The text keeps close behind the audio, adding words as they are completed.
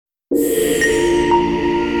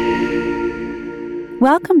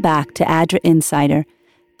Welcome back to ADRA Insider.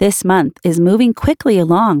 This month is moving quickly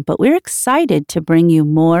along, but we're excited to bring you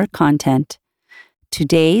more content.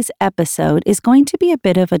 Today's episode is going to be a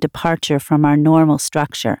bit of a departure from our normal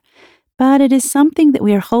structure, but it is something that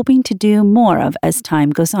we are hoping to do more of as time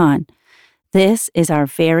goes on. This is our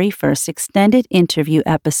very first extended interview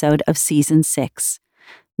episode of Season 6.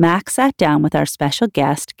 Max sat down with our special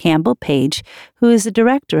guest, Campbell Page, who is the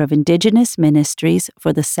Director of Indigenous Ministries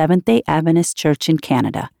for the Seventh-day Adventist Church in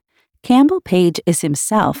Canada. Campbell Page is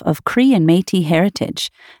himself of Cree and Métis heritage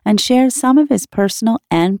and shares some of his personal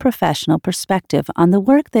and professional perspective on the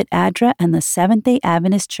work that ADRA and the Seventh-day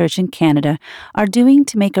Adventist Church in Canada are doing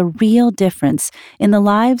to make a real difference in the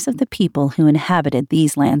lives of the people who inhabited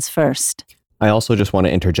these lands first. I also just want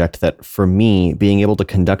to interject that for me, being able to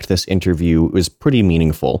conduct this interview was pretty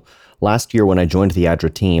meaningful. Last year when I joined the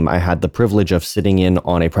ADRA team, I had the privilege of sitting in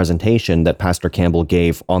on a presentation that Pastor Campbell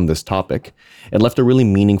gave on this topic. It left a really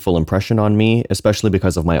meaningful impression on me, especially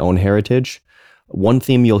because of my own heritage. One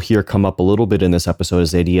theme you'll hear come up a little bit in this episode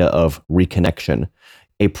is the idea of reconnection,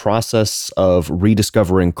 a process of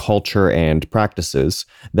rediscovering culture and practices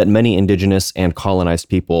that many Indigenous and colonized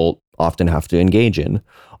people often have to engage in.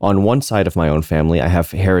 On one side of my own family, I have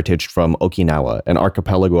heritage from Okinawa, an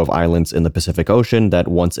archipelago of islands in the Pacific Ocean that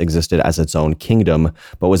once existed as its own kingdom,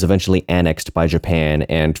 but was eventually annexed by Japan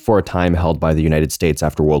and for a time held by the United States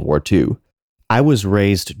after World War II. I was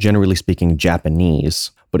raised, generally speaking, Japanese,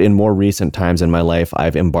 but in more recent times in my life,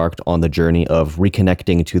 I've embarked on the journey of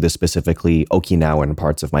reconnecting to the specifically Okinawan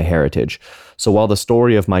parts of my heritage. So while the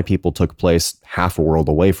story of my people took place half a world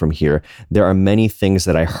away from here, there are many things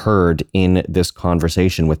that I heard in this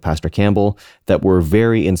conversation with Pastor Campbell that were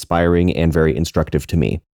very inspiring and very instructive to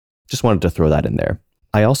me. Just wanted to throw that in there.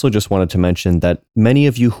 I also just wanted to mention that many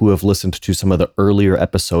of you who have listened to some of the earlier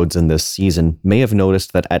episodes in this season may have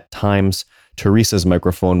noticed that at times Teresa's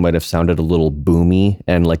microphone might have sounded a little boomy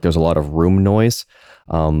and like there's a lot of room noise.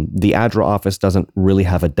 The ADRA office doesn't really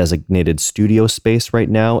have a designated studio space right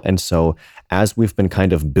now, and so as we've been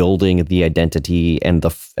kind of building the identity and the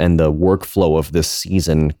workflow of this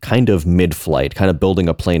season, kind of mid-flight, kind of building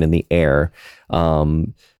a plane in the air,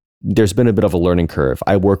 there's been a bit of a learning curve.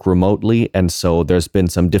 I work remotely, and so there's been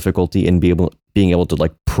some difficulty in being able to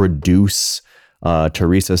like produce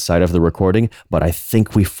Teresa's side of the recording, but I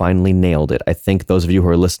think we finally nailed it. I think those of you who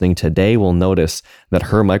are listening today will notice that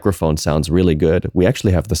her microphone sounds really good. We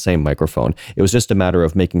actually have the same microphone. It was just a matter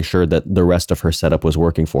of making sure that the rest of her setup was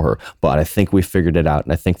working for her, but I think we figured it out,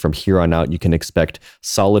 and I think from here on out you can expect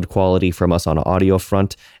solid quality from us on an audio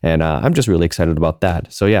front, and I'm just really excited about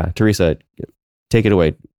that. So yeah, Teresa, take it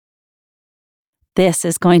away. This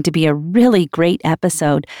is going to be a really great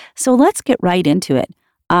episode, so let's get right into it.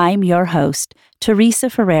 I'm your host, Teresa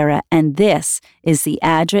Ferreira, and this is the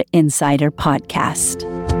ADRA Insider Podcast.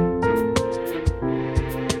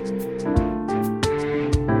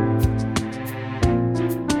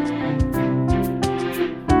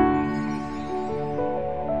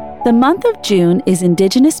 The month of June is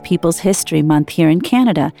Indigenous Peoples History Month here in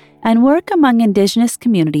Canada, and work among Indigenous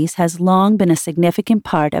communities has long been a significant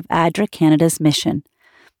part of ADRA Canada's mission.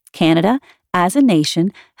 Canada, as a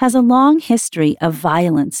nation, has a long history of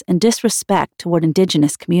violence and disrespect toward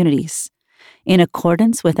Indigenous communities. In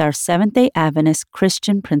accordance with our Seventh-day Adventist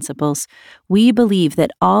Christian principles, we believe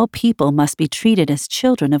that all people must be treated as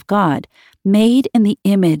children of God, made in the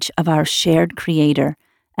image of our shared Creator.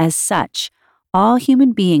 As such, all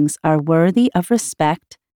human beings are worthy of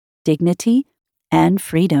respect, dignity, and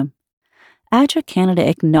freedom. ADRA Canada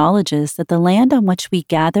acknowledges that the land on which we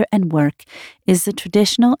gather and work is the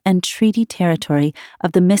traditional and treaty territory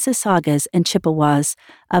of the Mississaugas and Chippewas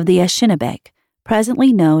of the Anishinaabe,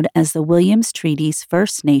 presently known as the Williams Treaties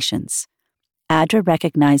First Nations. ADRA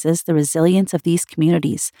recognizes the resilience of these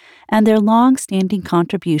communities and their long-standing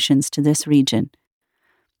contributions to this region.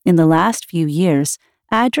 In the last few years,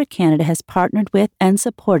 ADRA Canada has partnered with and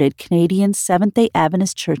supported Canadian Seventh-day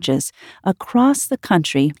Adventist churches across the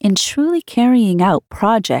country in truly carrying out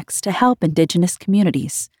projects to help Indigenous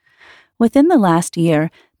communities. Within the last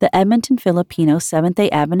year, the Edmonton Filipino Seventh-day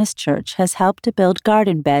Adventist Church has helped to build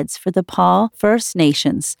garden beds for the Paul First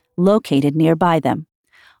Nations located nearby them.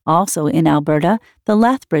 Also in Alberta, the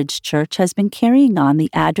Lethbridge Church has been carrying on the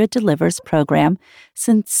ADRA Delivers program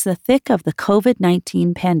since the thick of the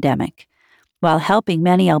COVID-19 pandemic. While helping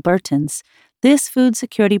many Albertans, this food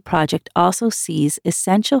security project also sees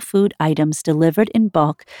essential food items delivered in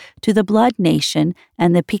bulk to the Blood Nation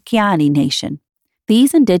and the Piikani Nation.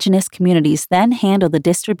 These Indigenous communities then handle the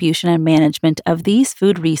distribution and management of these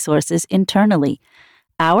food resources internally.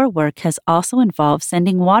 Our work has also involved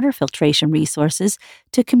sending water filtration resources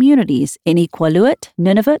to communities in Iqaluit,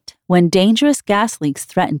 Nunavut, when dangerous gas leaks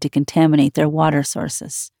threaten to contaminate their water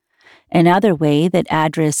sources. Another way that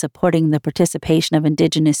ADRA is supporting the participation of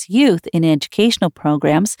Indigenous youth in educational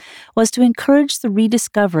programs was to encourage the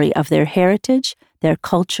rediscovery of their heritage, their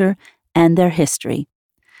culture, and their history.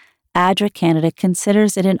 ADRA Canada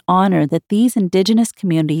considers it an honor that these Indigenous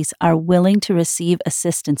communities are willing to receive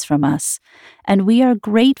assistance from us, and we are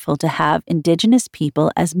grateful to have Indigenous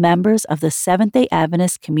people as members of the Seventh-day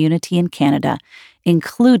Adventist community in Canada,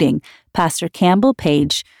 including Pastor Campbell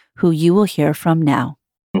Page, who you will hear from now.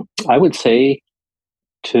 I would say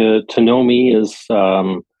to know me is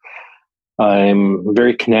I'm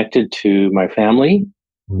very connected to my family.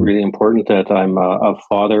 Really important that I'm a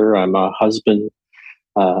father, I'm a husband,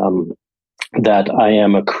 that I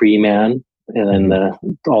am a Cree man, and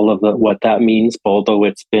all of what that means, although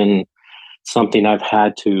it's been something I've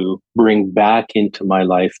had to bring back into my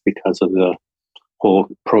life because of the whole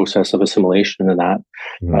process of assimilation and that.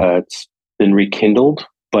 It's been rekindled,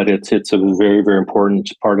 but it's a very, very important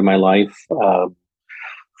part of my life.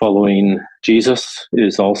 Following Jesus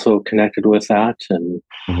is also connected with that. And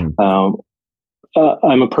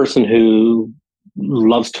I'm a person who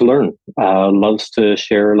loves to learn, loves to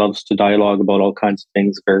share, loves to dialogue about all kinds of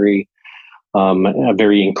things. A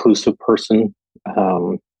very inclusive person.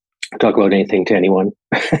 Talk about anything to anyone.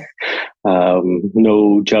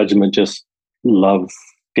 No judgment, just love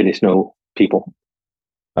getting to know people.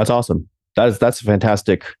 That's awesome. That's a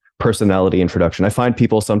fantastic personality introduction. I find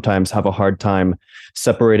people sometimes have a hard time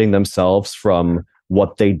separating themselves from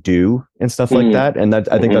what they do and stuff like that. And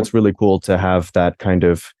I think that's really cool to have that kind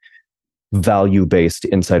of value-based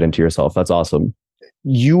insight into yourself. That's awesome.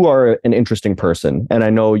 You are an interesting person, and I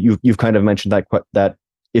know you've kind of mentioned that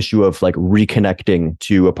issue of like reconnecting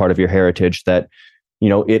to a part of your heritage that, you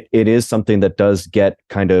know, it is something that does get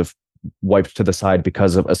kind of wiped to the side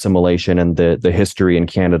because of assimilation and the history in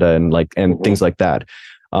Canada and things like that.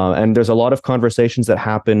 And there's a lot of conversations that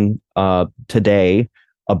happen today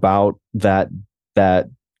about that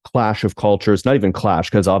clash of cultures. Not even clash,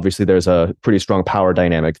 because obviously there's a pretty strong power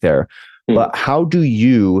dynamic there. But how do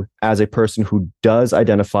you, as a person who does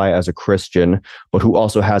identify as a Christian, but who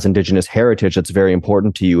also has Indigenous heritage that's very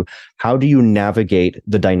important to you, how do you navigate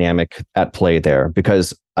the dynamic at play there?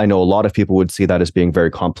 Because I know a lot of people would see that as being very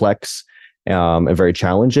complex and very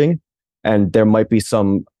challenging. And there might be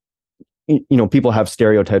some, people have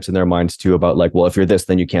stereotypes in their minds too about like, well, if you're this,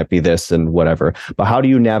 then you can't be this and whatever. But how do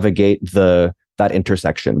you navigate that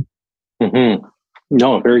intersection?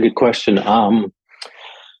 No, very good question.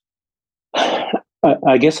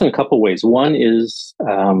 I guess in a couple of ways. One is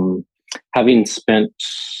having spent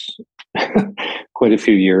quite a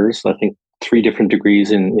few years, I think 3 different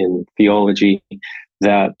degrees in theology,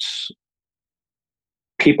 that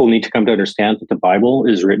people need to come to understand that the Bible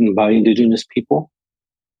is written by Indigenous people.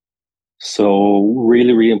 So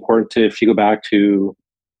really, really important if you go back to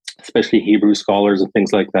especially Hebrew scholars and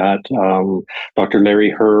things like that. Dr.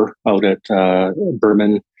 Larry Herr out at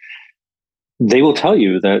Berman, they will tell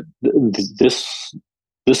you that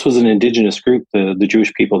this was an Indigenous group, the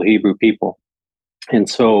Jewish people, the Hebrew people. And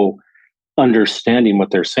so understanding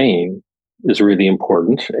what they're saying is really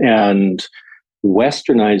important. And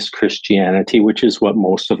Westernized Christianity, which is what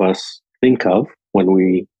most of us think of when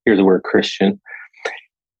we hear the word Christian,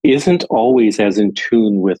 isn't always as in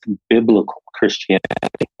tune with biblical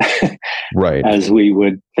Christianity right, as we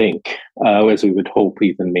would think, as we would hope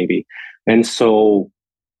even maybe. And so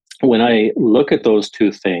when I look at those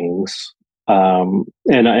two things, and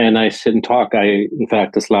I sit and talk, in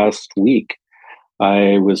fact, this last week,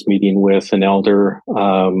 I was meeting with an elder.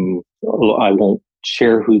 I won't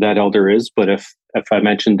share who that elder is, but if I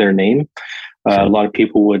mentioned their name, a lot of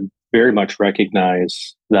people would very much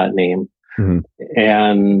recognize that name.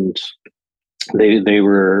 And they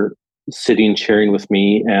were sitting, sharing with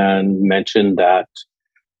me, and mentioned that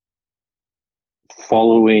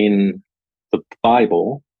following the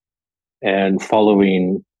Bible and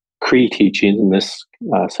following Cree teaching in this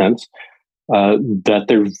sense, that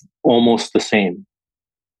they're almost the same.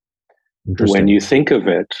 When you think of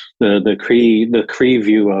it, the Cree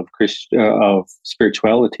view of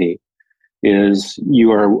spirituality is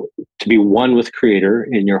you are to be one with Creator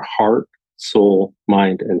in your heart, soul,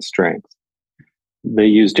 mind, and strength. They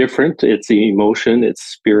use different. It's the emotion, it's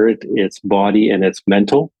spirit, it's body, and it's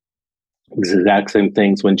mental. Exact same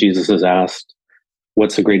things when Jesus is asked,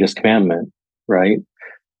 what's the greatest commandment, right?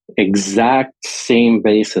 Exact same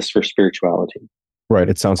basis for spirituality. Right.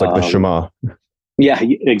 It sounds like the Shema. Yeah,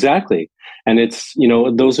 exactly. And it's,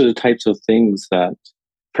 those are the types of things that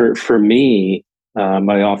for me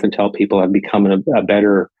I often tell people I've become a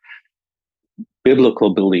better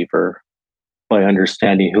biblical believer by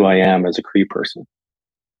understanding who I am as a Cree person.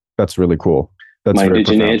 That's really cool. That's my very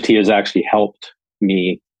profound. indigeneity has actually helped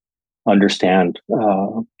me understand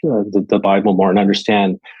the Bible more and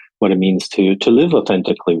understand what it means to live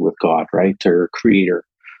authentically with God, right, or Creator.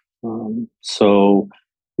 So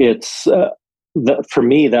it's for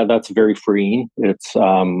me that's very freeing. It's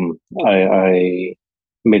I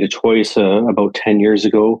made a choice about 10 years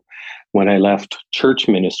ago when I left church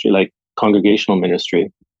ministry, like congregational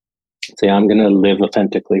ministry. Say I'm going to live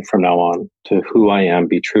authentically from now on to who I am,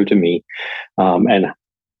 be true to me, and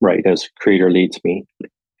right as Creator leads me.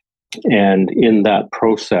 And in that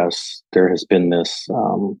process, there has been this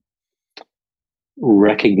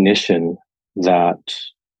recognition that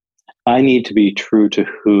I need to be true to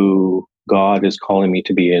who God is calling me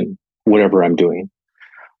to be in whatever I'm doing.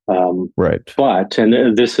 Right. But,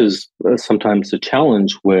 and this is sometimes a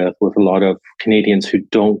challenge with a lot of Canadians who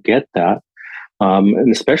don't get that,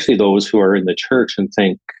 and especially those who are in the church and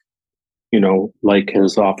think, like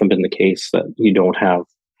has often been the case, that you don't have,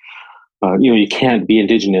 you can't be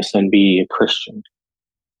Indigenous and be a Christian.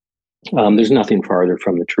 There's nothing farther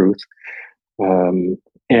from the truth.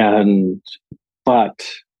 But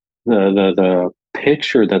the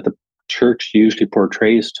picture that the church usually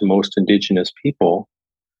portrays to most Indigenous people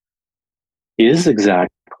is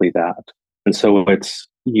exactly that. And so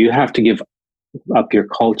you have to give up your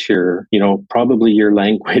culture, probably your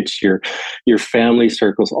language, your family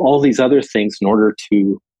circles, all these other things in order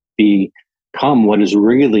to become what is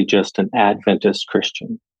really just an Adventist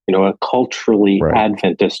Christian, a culturally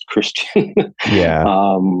Adventist Christian.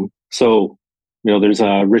 Yeah. So, there's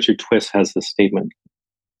Richard Twiss has this statement.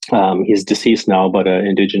 He's deceased now, but an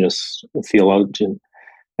Indigenous theologian.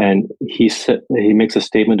 And he makes a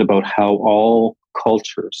statement about how all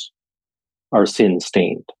cultures are sin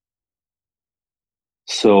stained.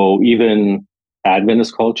 So even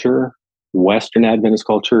Adventist culture, Western Adventist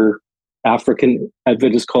culture, African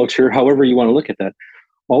Adventist culture, however you want to look at that,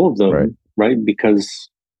 all of them, right? Because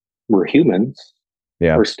we're humans,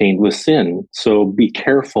 are stained with sin. So be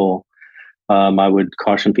careful. I would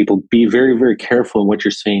caution people, be very, very careful in what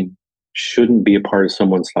you're saying. Shouldn't be a part of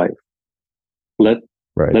someone's life. Let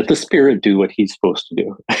the Spirit do what he's supposed to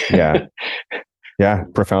do. Yeah.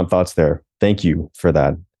 Profound thoughts there. Thank you for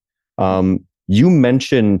that. You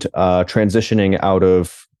mentioned transitioning out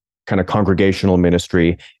of kind of congregational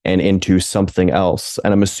ministry and into something else.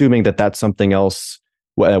 And I'm assuming that that's something else,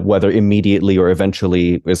 whether immediately or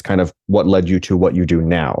eventually, is kind of what led you to what you do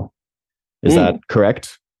now. Is that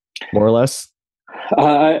correct? More or less?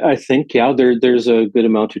 I think, there's a good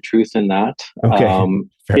amount of truth in that. Okay.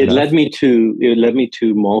 It led me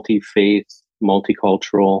to multi-faith,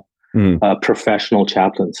 multicultural, professional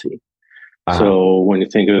chaplaincy. So when you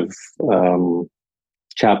think of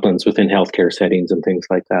chaplains within healthcare settings and things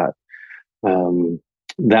like that,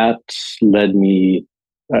 that led me,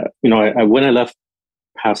 when I left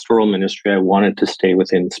pastoral ministry, I wanted to stay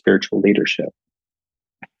within spiritual leadership.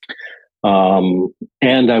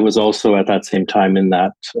 And I was also at that same time in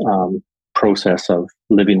that process of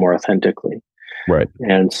living more authentically. Right.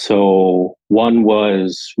 And so one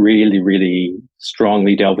was really, really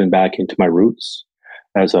strongly delving back into my roots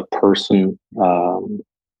as a person.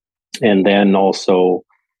 And then also,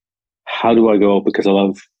 how do I go? Because I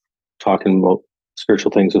love talking about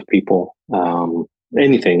spiritual things with people.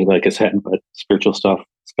 Anything, like I said, but spiritual stuff,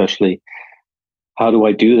 especially. How do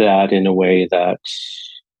I do that in a way that,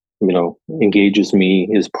 engages me,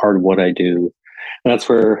 is part of what I do? And that's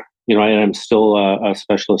where, I am still a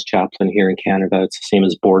specialist chaplain here in Canada. It's the same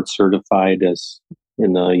as board certified as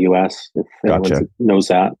in the US, if anyone knows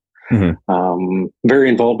that. Mm-hmm. Very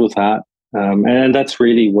involved with that. And that's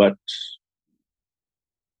really what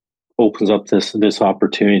opens up this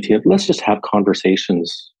opportunity of, let's just have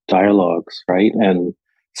conversations, dialogues, right? And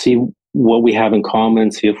see what we have in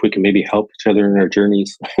common, see if we can maybe help each other in our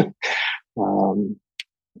journeys.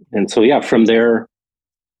 And so, from there,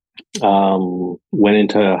 went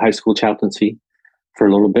into high school chaplaincy for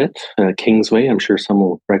a little bit, Kingsway. I'm sure some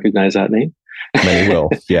will recognize that name. Many will,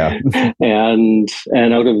 yeah. and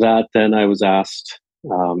out of that, then I was asked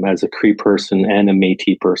as a Cree person and a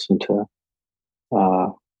Métis person to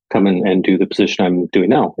come in and do the position I'm doing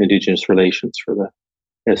now, Indigenous Relations for the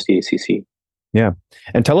SDACC. Yeah.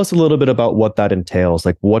 And tell us a little bit about what that entails.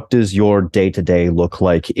 Like, what does your day-to-day look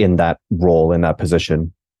like in that role, in that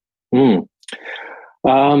position?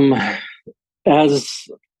 As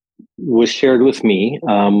was shared with me,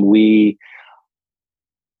 let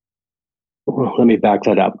me back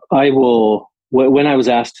that up. When I was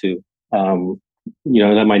asked to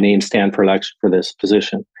let my name stand for election for this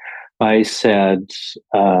position. I said,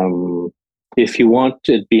 if you want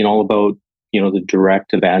it being all about, the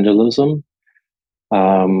direct evangelism,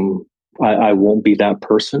 I won't be that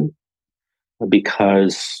person,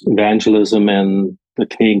 because evangelism and the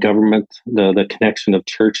Canadian government, the connection of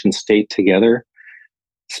church and state together,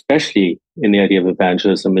 especially in the idea of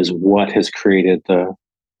evangelism, is what has created the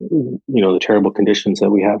terrible conditions that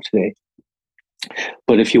we have today.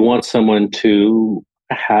 But if you want someone to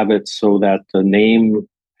have it so that the name,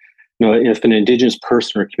 if an Indigenous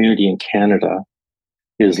person or community in Canada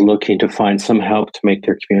is looking to find some help to make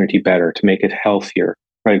their community better, to make it healthier,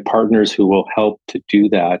 right? Partners who will help to do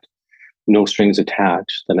that, no strings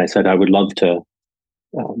attached, then I said I would love to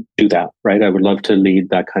do that, right? I would love to lead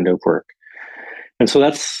that kind of work. And so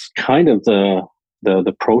that's kind of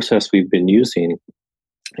the process we've been using.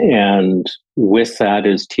 And with that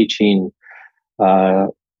is teaching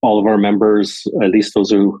all of our members, at least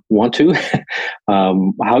those who want to,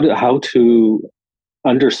 how to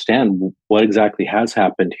understand what exactly has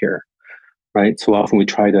happened here, right? So often we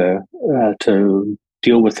try to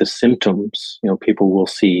deal with the symptoms, people will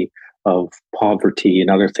see of poverty and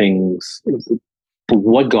other things.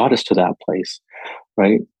 What got us to that place,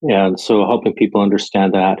 right? And so helping people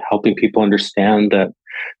understand that, helping people understand that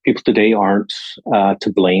people today aren't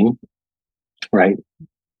to blame, right?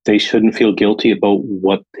 They shouldn't feel guilty about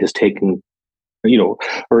what has taken,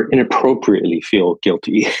 or inappropriately feel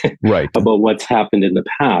guilty right. about what's happened in the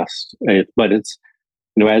past. But it's,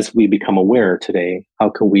 as we become aware today, how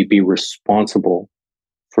can we be responsible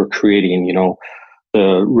for creating,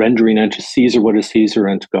 the rendering unto Caesar what is Caesar,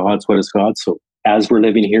 unto God's what is God. So as we're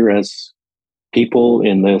living here as people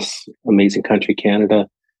in this amazing country, Canada,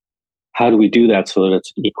 how do we do that so that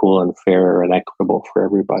it's equal and fair and equitable for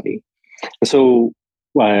everybody? And so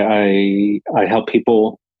I help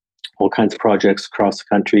people, all kinds of projects across the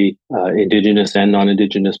country, Indigenous and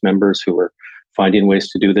non-Indigenous members who are finding ways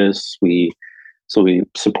to do this. So we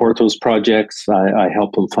support those projects. I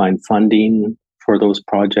help them find funding for those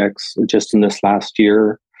projects. Just in this last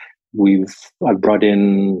year, I've brought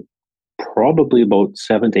in probably about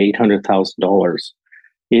 $700,000 to $800,000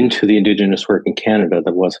 into the Indigenous work in Canada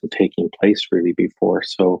that wasn't taking place really before.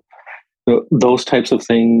 So those types of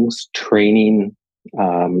things, training,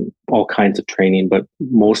 all kinds of training, but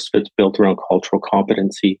most of it's built around cultural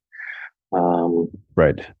competency.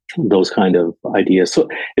 Right. Those kind of ideas. So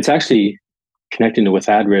it's actually connecting with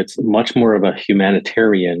ADRA, it's much more of a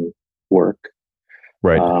humanitarian work.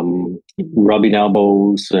 Right. Rubbing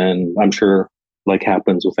elbows, and I'm sure, like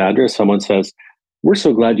happens with ADRA, someone says, "We're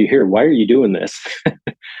so glad you're here. Why are you doing this?"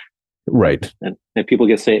 Right. And people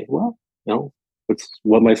get say, "Well, it's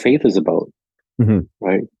what my faith is about." Mm-hmm.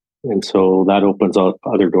 Right. And so that opens up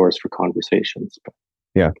other doors for conversations.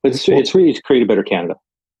 Yeah. But it's really to create a better Canada.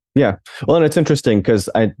 Yeah. Well, and it's interesting because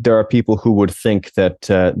there are people who would think that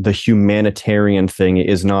the humanitarian thing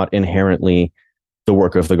is not inherently the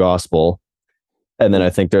work of the gospel. And then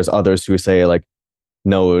I think there's others who say like,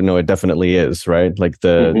 no, it definitely is, right? Like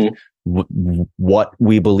what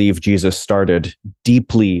we believe Jesus started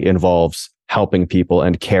deeply involves helping people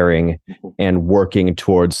and caring and working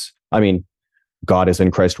towards, God is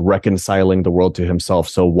in Christ reconciling the world to himself.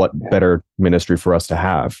 So what better ministry for us to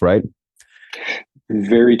have, right?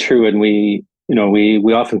 Very true. And we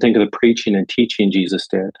often think of the preaching and teaching Jesus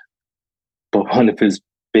did, but one of his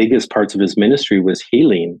biggest parts of his ministry was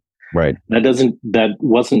healing. Right. That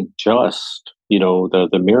wasn't just,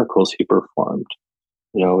 the miracles he performed.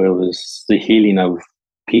 It was the healing of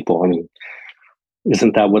people.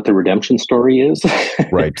 Isn't that what the redemption story is?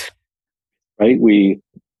 Right. Right.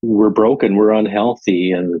 We're broken, we're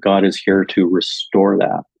unhealthy, and God is here to restore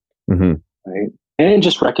that. Mm-hmm. Right. And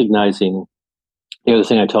just recognizing, the other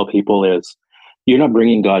thing I tell people is, you're not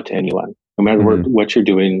bringing God to anyone, no matter what you're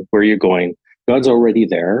doing, where you're going. God's already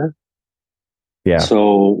there. Yeah.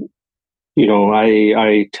 So,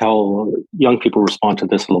 I tell young people respond to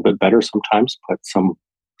this a little bit better sometimes, but some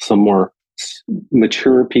more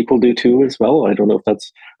mature people do too as well. I don't know if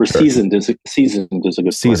that's or sure. Seasoned is a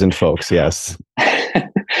good seasoned word. Folks, yes.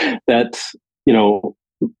 That's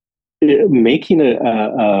making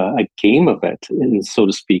a game of it, and so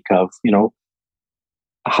to speak, of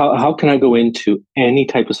how can I go into any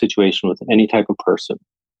type of situation with any type of person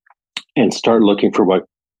and start looking for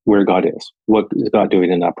where God is, what is God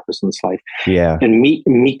doing in that person's life, and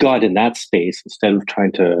meet God in that space instead of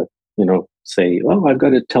trying to say, oh, I've got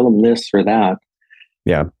to tell him this or that.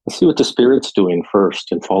 Yeah, let's see what the Spirit's doing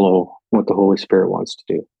first and follow what the Holy Spirit wants to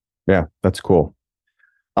do. Yeah, that's cool.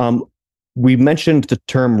 We mentioned the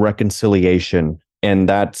term reconciliation, and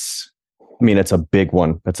that's I mean, it's a big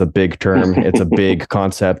one. It's a big term. It's a big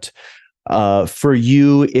concept. For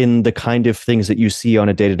you, in the kind of things that you see on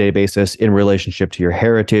a day-to-day basis in relationship to your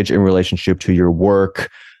heritage, in relationship to your work,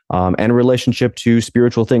 and in relationship to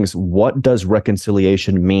spiritual things, what does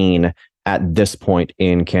reconciliation mean at this point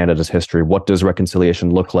in Canada's history? What does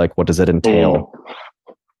reconciliation look like? What does it entail?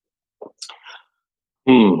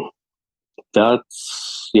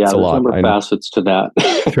 There's a number of facets to that.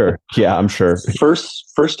 Sure. Yeah, I'm sure.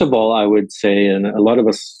 First of all, I would say, and a lot of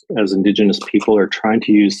us as Indigenous people are trying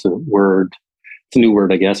to use the word, it's a new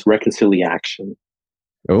word, I guess, reconciliation.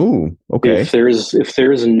 Oh, okay. If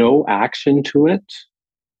there's no action to it,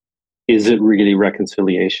 is it really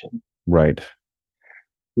reconciliation? Right.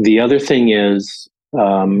 The other thing is,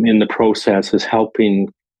 in the process, is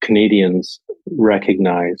helping Canadians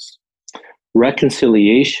recognize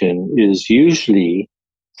reconciliation is usually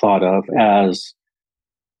thought of as,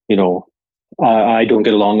 I don't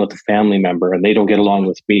get along with a family member and they don't get along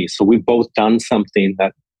with me. So we've both done something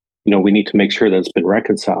that, we need to make sure that it's been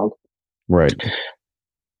reconciled. Right.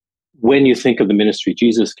 When you think of the ministry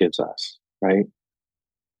Jesus gives us, right?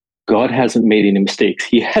 God hasn't made any mistakes.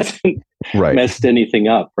 He hasn't messed anything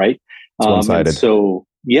up, right? It's one-sided. And so,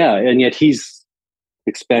 and yet he's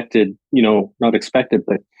expected, not expected,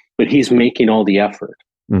 but he's making all the effort,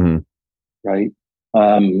 right?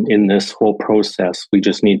 In this whole process, we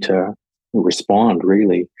just need to respond,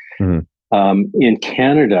 really. In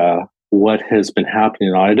Canada, what has been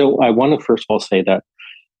happening, I want to first of all say that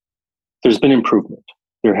there's been improvement.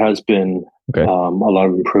 There has been a lot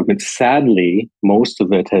of improvement. Sadly, most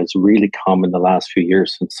of it has really come in the last few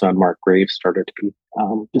years since Mark graves started to be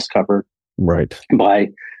discovered. Right.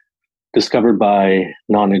 Discovered by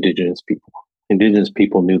non-Indigenous people. Indigenous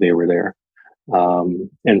people knew they were there.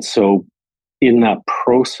 And so in that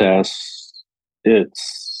process,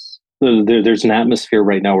 there's an atmosphere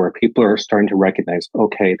right now where people are starting to recognize,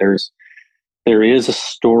 okay, there is a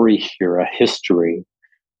story here, a history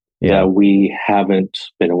that we haven't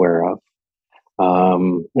been aware of.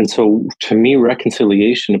 And so to me,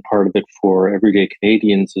 reconciliation, a part of it for everyday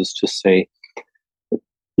Canadians is to say,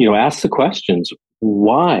 ask the questions.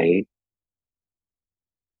 Why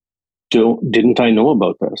didn't I know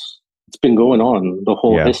about this? It's been going on the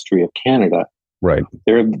whole history of Canada. Right.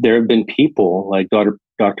 There have been people like Dr.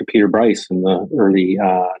 Peter Bryce in the early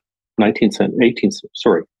 20th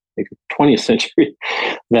century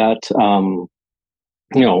that,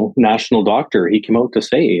 national doctor, he came out to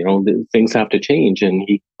say, that things have to change, and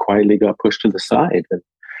he quietly got pushed to the side.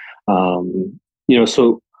 And,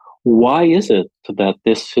 so why is it that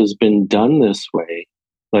this has been done this way?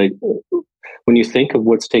 Like, when you think of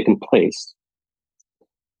what's taken place,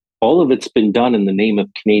 all of it's been done in the name of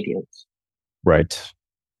Canadians. Right.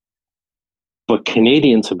 But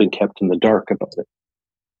Canadians have been kept in the dark about it.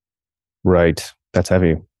 Right. That's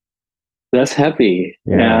heavy.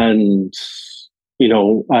 Yeah. And,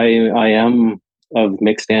 I am of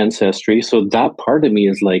mixed ancestry. So that part of me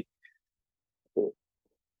is like,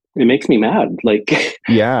 it makes me mad. Like,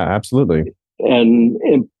 yeah, absolutely.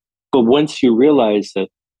 But once you realize that,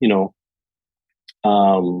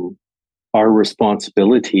 our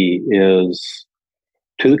responsibility is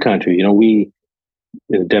to the country. We,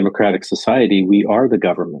 in a democratic society, we are the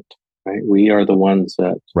government, right? We are the ones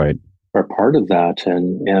that are part of that.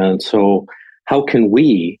 And so how can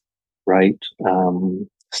we,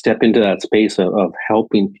 step into that space of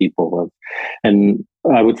helping people? And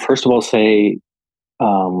I would first of all say,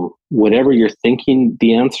 whatever you're thinking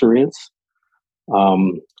the answer is,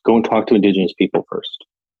 go and talk to Indigenous people first.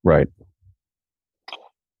 Right.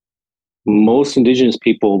 Most Indigenous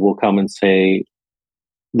people will come and say,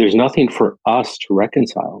 there's nothing for us to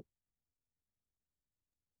reconcile.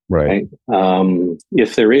 Right.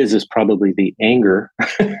 If there is probably the anger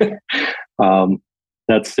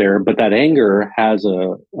that's there. But that anger has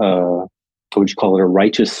what would you call it, a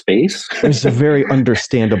righteous space? It's a very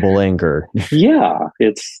understandable anger. Yeah.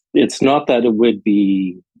 It's not that it would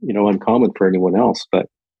be, uncommon for anyone else, but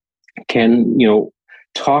can,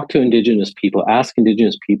 talk to Indigenous people, ask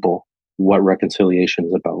Indigenous people what reconciliation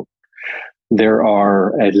is about. There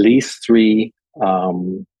are at least 3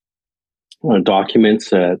 documents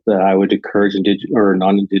that I would encourage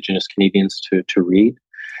non-Indigenous Canadians to read.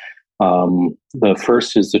 The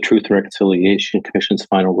first is the Truth and Reconciliation Commission's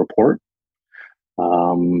final report.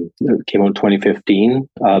 It came out in 2015.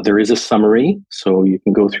 There is a summary, so you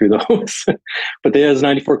can go through those. But there's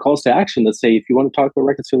 94 calls to action that say, if you want to talk about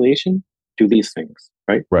reconciliation, do these things,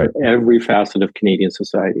 right? Right. For every facet of Canadian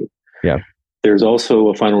society. Yeah. There's also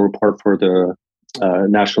a final report for the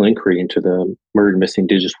national inquiry into the murdered missing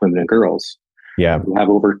Indigenous women and girls. Yeah. We have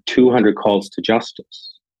over 200 calls to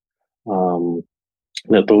justice.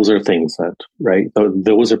 That those are things that, right?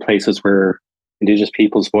 Those are places where Indigenous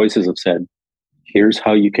people's voices have said, here's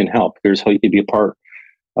how you can help. Here's how you can be a part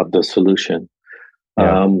of the solution.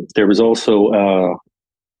 Yeah. There was also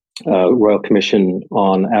a Royal Commission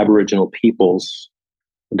on Aboriginal Peoples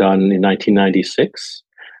done in 1996.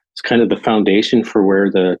 It's kind of the foundation for where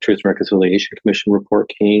the Truth and Reconciliation Commission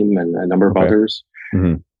report came, and a number of others.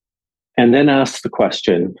 Mm-hmm. And then ask the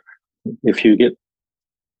question, if you get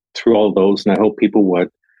through all those, and I hope people would,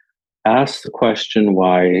 ask the question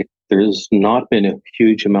why there's not been a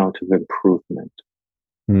huge amount of improvement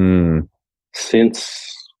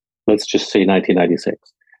since, let's just say, 1996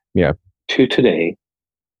 to today.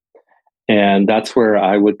 And that's where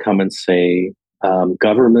I would come and say,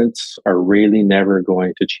 governments are really never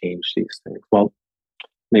going to change these things. Well,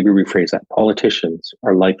 maybe rephrase that. Politicians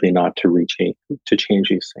are likely not to change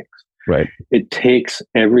these things. Right. It takes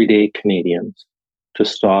everyday Canadians to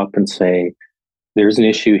stop and say, there's an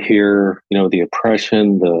issue here, the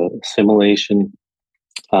oppression, the assimilation,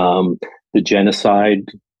 the genocide.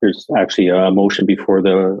 There's actually a motion before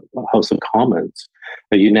the House of Commons,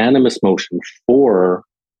 a unanimous motion for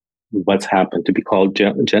what's happened to be called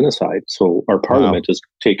genocide. So our parliament has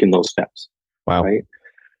taken those steps. Wow. Right.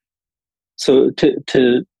 So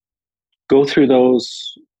to go through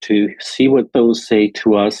those, to see what those say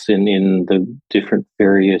to us in the different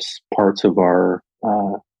various parts of our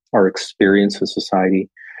experience as society,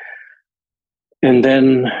 and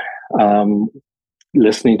then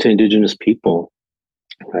listening to Indigenous people.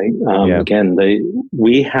 Right. Again,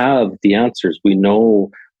 we have the answers. We know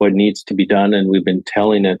what needs to be done, and we've been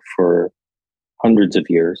telling it for hundreds of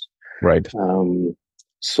years. Right.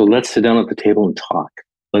 So let's sit down at the table and talk.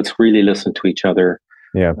 Let's really listen to each other.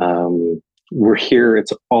 Yeah. We're here.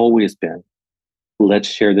 It's always been, let's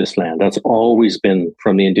share this land. That's always been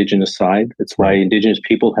from the Indigenous side. It's why Indigenous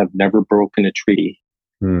people have never broken a treaty.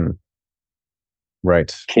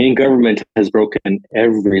 Right. Canadian government has broken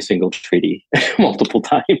every single treaty multiple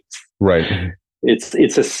times. Right. It's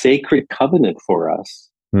a sacred covenant for us.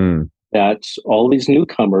 That all these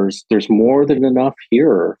newcomers, there's more than enough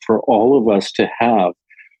here for all of us to have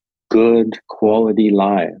good quality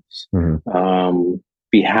lives,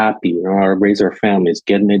 be happy, raise our families,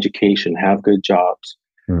 get an education, have good jobs.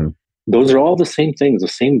 Those are all the same things, the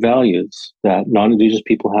same values that non-Indigenous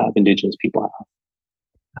people have, Indigenous people have.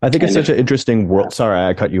 I think it's such an interesting world. Sorry,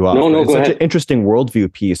 I cut you off. No, it's go such ahead. an interesting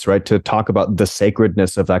worldview piece, right? To talk about the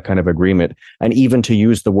sacredness of that kind of agreement, and even to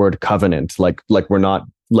use the word covenant, like we're not,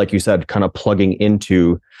 like you said, kind of plugging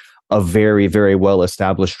into a very, very well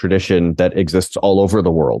established tradition that exists all over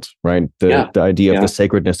the world, right? The idea of the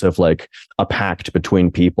sacredness of like a pact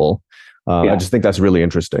between people. I just think that's really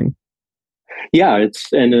interesting. Yeah,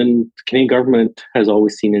 and then the Canadian government has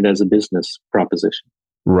always seen it as a business proposition.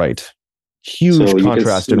 Right. Huge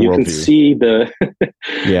contrast in worldview. You can see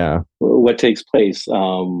what takes place.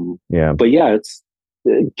 But it's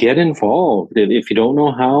get involved. If you don't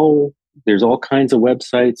know how, there's all kinds of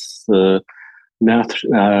websites.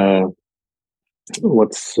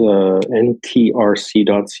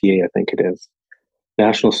 NTRC.ca, I think it is,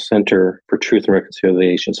 National Center for Truth and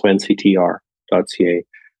Reconciliation. So NCTR.ca.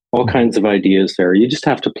 All kinds of ideas there. You just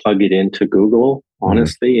have to plug it into Google,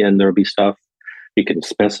 honestly, and there'll be stuff. You can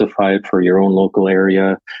specify it for your own local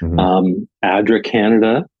area. ADRA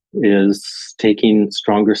Canada is taking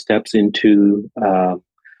stronger steps into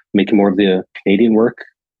making more of the Canadian work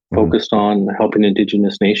focused on helping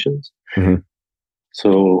Indigenous nations.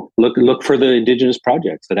 So look for the Indigenous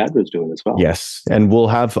projects that ADRA is doing as well. Yes, and we'll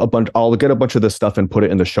have I'll get a bunch of this stuff and put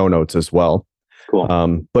it in the show notes as well.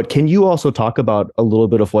 Cool. But can you also talk about a little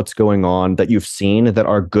bit of what's going on that you've seen that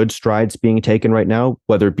are good strides being taken right now,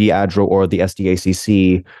 whether it be ADRA or the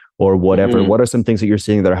SDACC or whatever? What are some things that you're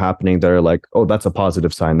seeing that are happening that are like, oh, that's a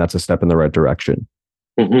positive sign. That's a step in the right direction.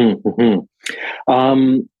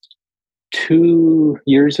 2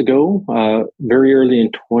 years ago, very early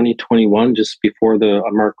in 2021, just before the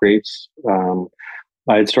Mark Graves,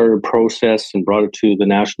 I had started a process and brought it to the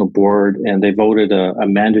national board, and they voted a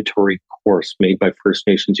mandatory course made by First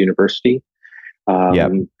Nations University.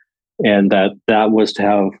 And that was to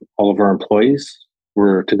have all of our employees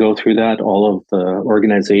were to go through that, all of the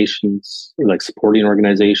organizations, like supporting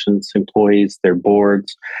organizations, employees, their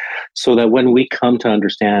boards, so that when we come to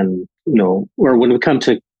understand, or when we come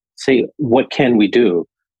to say, what can we do?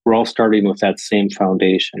 We're all starting with that same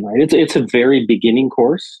foundation, right? It's a very beginning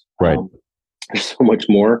course. Right. There's so much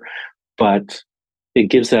more, but it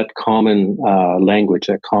gives that common language,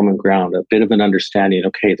 that common ground, a bit of an understanding.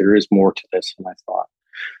 Okay, there is more to this than I thought.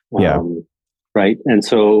 right? And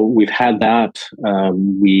so we've had that.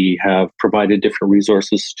 We have provided different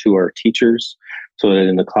resources to our teachers so that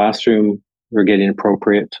in the classroom, we're getting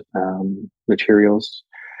appropriate materials.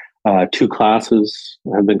 2 classes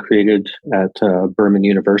have been created at Burman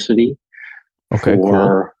University. Okay,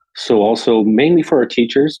 cool. So also mainly for our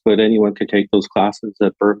teachers, but anyone can take those classes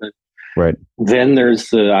at Burman. Right. Then there's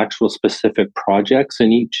the actual specific projects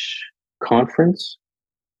in each conference.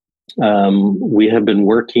 We have been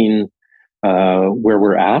working where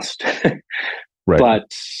we're asked, Right.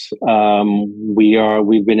 but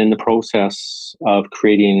we've been in the process of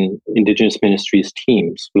creating Indigenous ministries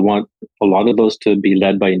teams. We want a lot of those to be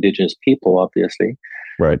led by Indigenous people, obviously.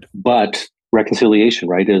 Right. But reconciliation,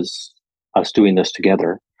 right, is us doing this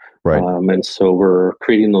together. Right. And so we're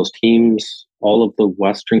creating those teams. All of the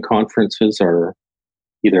Western conferences are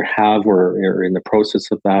either have or are in the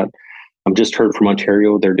process of that. I'm just heard from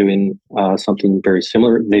Ontario, they're doing something very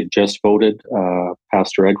similar. They've just voted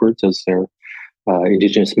Pastor Edwards as their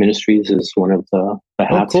Indigenous Ministries is one of the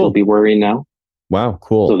hats cool. he'll be wearing now. Wow,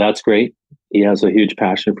 cool. So that's great. He has a huge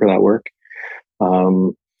passion for that work.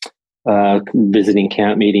 Visiting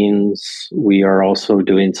camp meetings. We are also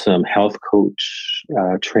doing some health coach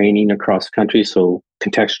training across the country, so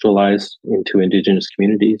contextualized into Indigenous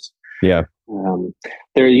communities. Yeah.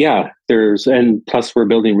 There's, and plus we're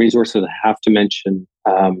building resources. I have to mention,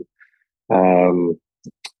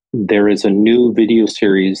 there is a new video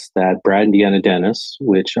series that Brad and Deanna Dennis,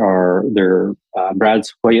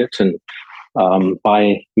 Brad's Hoyt and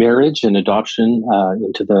by marriage and adoption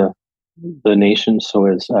into the nation. So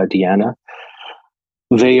is Deanna.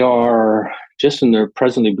 They are just in their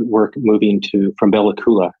presently moving from Bella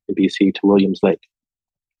Coola in BC to Williams Lake.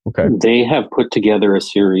 Okay. They have put together a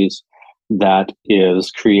series that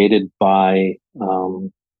is created by,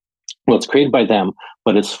 it's created by them,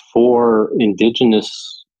 but it's for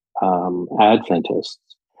Indigenous Adventists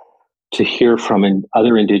to hear from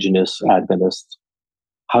other Indigenous Adventists.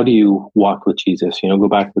 How do you walk with Jesus? Go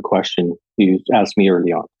back to the question you asked me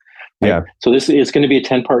early on. Right? Yeah. So this is going to be a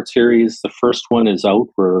 10-part series. The first one is out.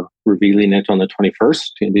 We're revealing it on the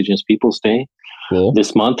 21st, Indigenous Peoples Day. Cool.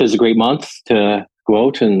 This month is a great month to go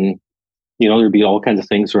out and there'd be all kinds of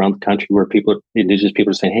things around the country where Indigenous people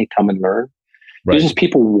are saying, hey, come and learn. Right. Indigenous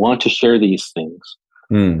people want to share these things.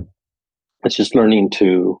 It's just learning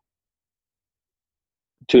to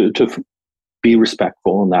be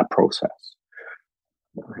respectful in that process.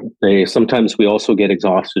 Sometimes we also get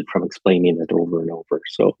exhausted from explaining it over and over.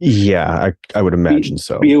 So yeah, I would imagine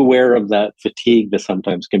so. Be aware of that fatigue that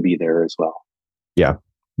sometimes can be there as well. Yeah,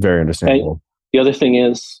 very understandable. And the other thing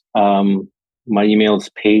is, my email is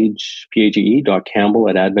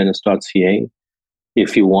page.campbell@adventist.ca.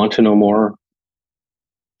 If you want to know more,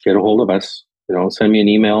 get a hold of us. Send me an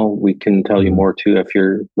email. We can tell you more too if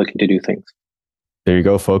you're looking to do things. There you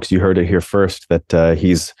go, folks. You heard it here first, that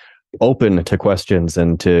he's open to questions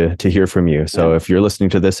and to hear from you. So if you're listening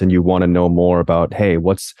to this and you want to know more about, hey,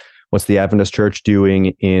 what's the Adventist Church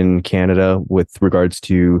doing in Canada with regards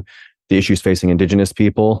to the issues facing Indigenous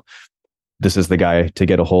people, this is the guy to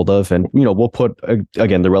get a hold of. And, we'll put,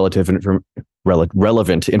 again, the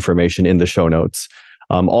relevant information in the show notes.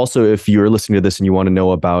 Also, if you're listening to this and you want to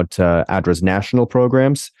know about ADRA's national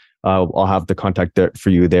programs, I'll have the contact there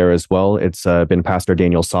for you there as well. It's been Pastor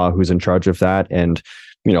Daniel Saw who's in charge of that. And,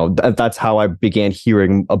 that's how I began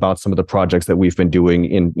hearing about some of the projects that we've been doing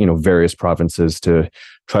in, various provinces to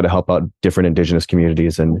try to help out different Indigenous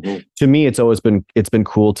communities. And to me, it's been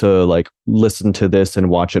cool to listen to this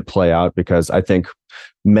and watch it play out, because I think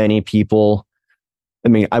many people,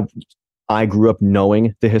 I grew up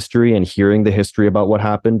knowing the history and hearing the history about what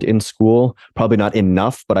happened in school, probably not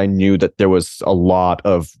enough, but I knew that there was a lot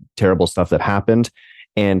of terrible stuff that happened.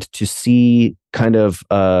 And to see kind of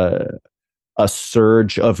a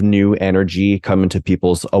surge of new energy come into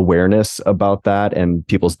people's awareness about that and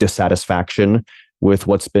people's dissatisfaction with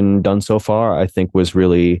what's been done so far, I think was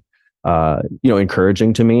really,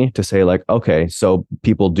 encouraging to me to say okay, so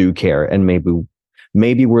people do care, and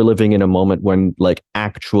maybe we're living in a moment when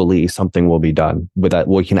actually something will be done with that.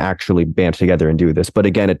 We can actually band together and do this. But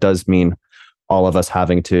again, it does mean all of us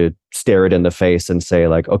having to stare it in the face and say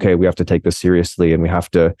okay, we have to take this seriously, and we have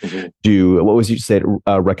to do, what was you said,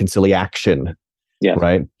 reconciliation. Yeah.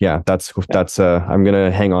 Right. Yeah. That's I'm going to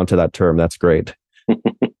hang on to that term. That's great.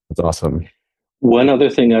 That's awesome. One other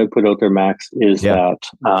thing I would put out there, Max, is that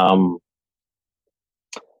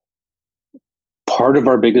part of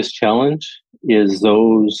our biggest challenge is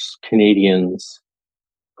those Canadians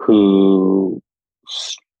who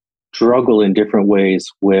struggle in different ways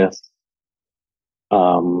with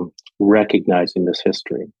recognizing this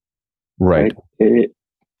history. Right.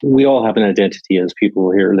 we all have an identity as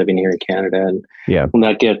people here living here in Canada. And Yeah. when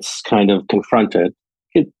that gets kind of confronted,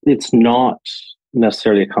 it's not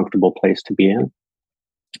necessarily a comfortable place to be in.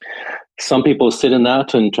 Some people sit in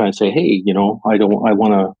that and try and say, hey, I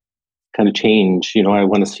want to kind of change, I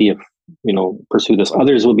want to see if, pursue this.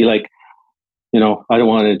 Others will be like, I don't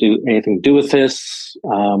want to do anything to do with this.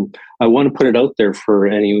 I want to put it out there for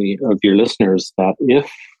any of your listeners that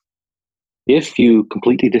if you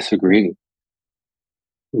completely disagree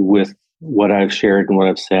with what I've shared and what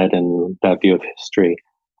I've said and that view of history,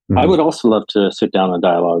 I would also love to sit down and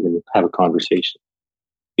dialogue and have a conversation.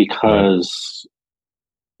 Because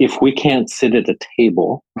if we can't sit at a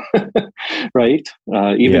table, right,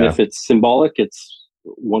 even if it's symbolic, it's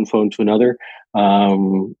one phone to another,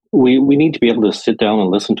 we need to be able to sit down and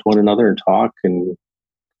listen to one another and talk and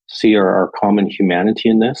see our common humanity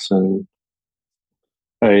in this. And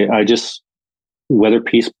I just, whether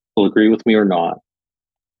people agree with me or not,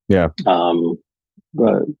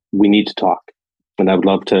 we need to talk, and I would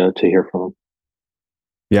love to hear from them.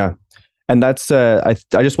 Yeah. And that's, I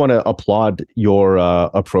just want to applaud your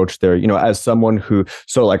approach there, as someone who,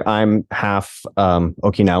 so like I'm half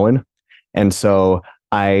Okinawan. And so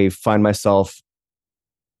I find myself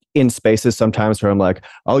in spaces sometimes where I'm like,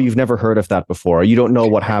 oh, you've never heard of that before. You don't know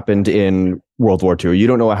what happened in World War II. You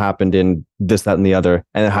don't know what happened in this, that, and the other.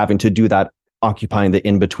 And having to do that, occupying the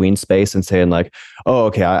in-between space and saying like, oh,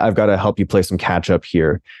 okay, I've got to help you play some catch up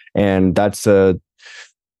here. And that's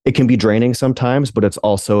it can be draining sometimes, but it's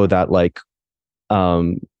also that like,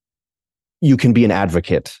 you can be an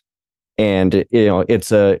advocate, and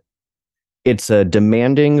it's a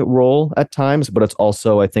demanding role at times, but it's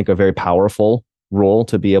also, I think, a very powerful role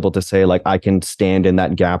to be able to say like, I can stand in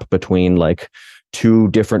that gap between like two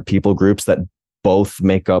different people groups that both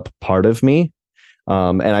make up part of me.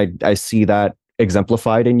 And I see that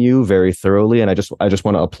exemplified in you very thoroughly. And I just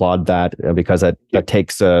want to applaud that, because that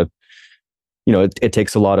takes it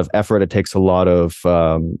takes a lot of effort. It takes a lot of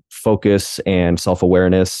focus and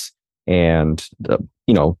self-awareness and,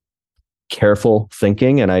 careful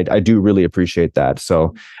thinking. And I do really appreciate that.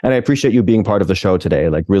 So, and I appreciate you being part of the show today.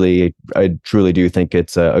 Like really, I truly do think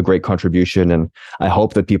it's a great contribution. And I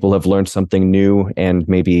hope that people have learned something new and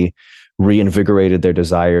maybe reinvigorated their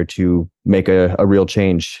desire to make a real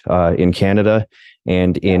change in Canada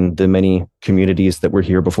and in the many communities that were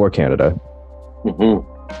here before Canada.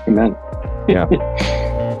 Mm-hmm. Amen. Yeah.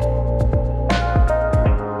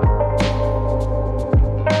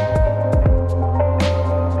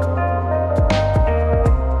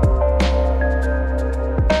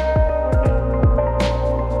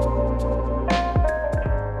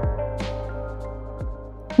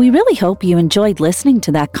 We really hope you enjoyed listening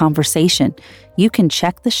to that conversation. You can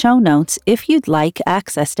check the show notes if you'd like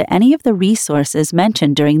access to any of the resources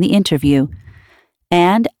mentioned during the interview.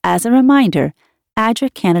 And as a reminder,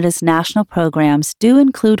 ADRA Canada's national programs do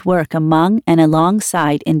include work among and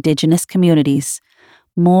alongside Indigenous communities.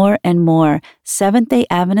 More and more Seventh-day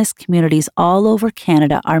Adventist communities all over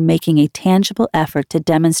Canada are making a tangible effort to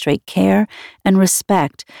demonstrate care and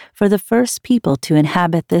respect for the first people to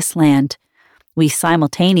inhabit this land. We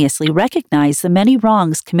simultaneously recognize the many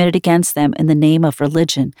wrongs committed against them in the name of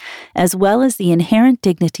religion, as well as the inherent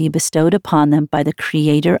dignity bestowed upon them by the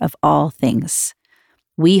Creator of all things.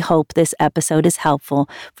 We hope this episode is helpful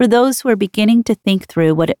for those who are beginning to think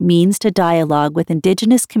through what it means to dialogue with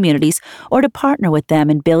Indigenous communities or to partner with them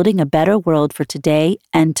in building a better world for today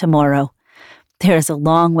and tomorrow. There is a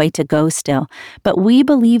long way to go still, but we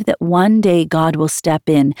believe that one day God will step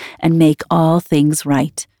in and make all things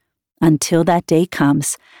right. Until that day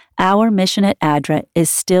comes, our mission at ADRA is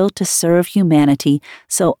still to serve humanity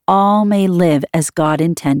so all may live as God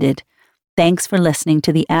intended. Thanks for listening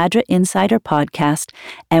to the ADRA Insider Podcast,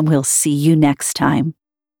 and we'll see you next time.